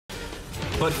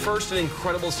But first, an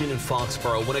incredible scene in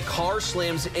Foxboro when a car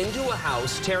slams into a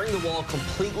house, tearing the wall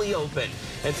completely open.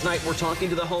 And tonight, we're talking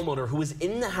to the homeowner who was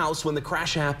in the house when the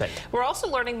crash happened. We're also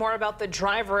learning more about the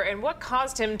driver and what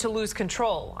caused him to lose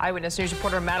control. Eyewitness News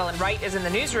reporter Madeline Wright is in the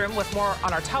newsroom with more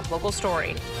on our top local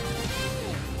story.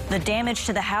 The damage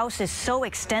to the house is so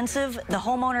extensive, the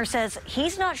homeowner says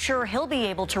he's not sure he'll be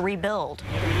able to rebuild.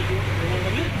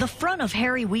 The front of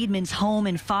Harry Weidman's home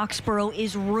in Foxboro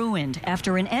is ruined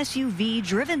after an SUV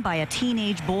driven by a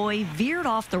teenage boy veered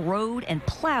off the road and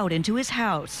plowed into his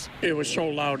house. It was so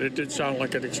loud it did sound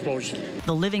like an explosion.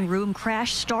 The living room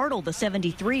crash startled the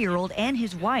 73-year-old and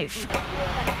his wife.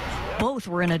 Both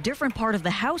were in a different part of the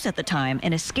house at the time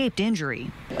and escaped injury.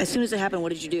 As soon as it happened,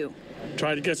 what did you do?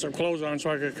 Tried to get some clothes on so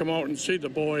I could come out and see the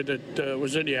boy that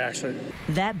was in the accident.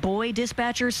 That boy,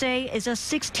 dispatchers say, is a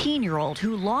 16-year-old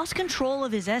who lost control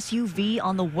of his SUV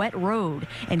on the wet road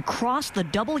and crossed the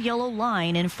double yellow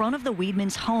line in front of the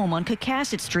Weidman's home on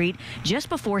Cocasset Street just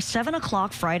before 7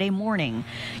 o'clock Friday morning.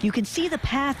 You can see the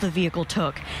path the vehicle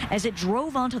took as it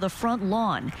drove onto the front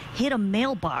lawn, hit a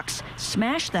mailbox,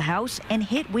 smashed the house, and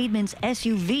hit Weidman's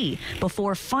SUV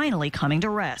before finally coming to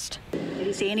rest. Did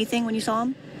he say anything when you saw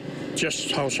him?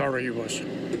 Just how sorry he was.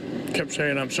 Kept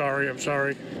saying, I'm sorry, I'm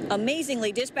sorry.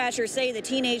 Amazingly, dispatchers say the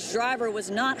teenage driver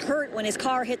was not hurt when his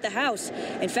car hit the house.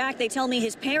 In fact, they tell me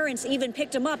his parents even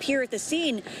picked him up here at the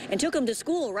scene and took him to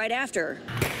school right after.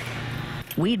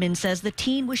 Weidman says the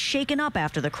teen was shaken up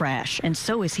after the crash, and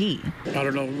so is he. I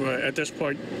don't know at this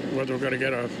point whether we're going to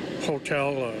get a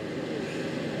hotel,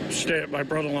 stay at my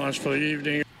brother-in-law's for the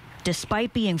evening.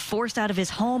 Despite being forced out of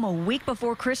his home a week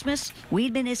before Christmas,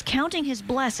 Weidman is counting his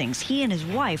blessings he and his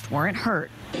wife weren't hurt.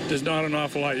 There's not an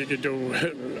awful lot you can do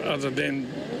other than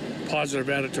positive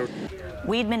attitude.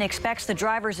 Weidman expects the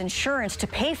driver's insurance to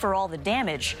pay for all the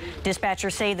damage.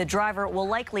 Dispatchers say the driver will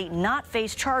likely not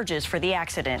face charges for the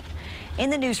accident.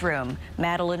 In the newsroom,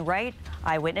 Madeline Wright,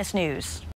 Eyewitness News.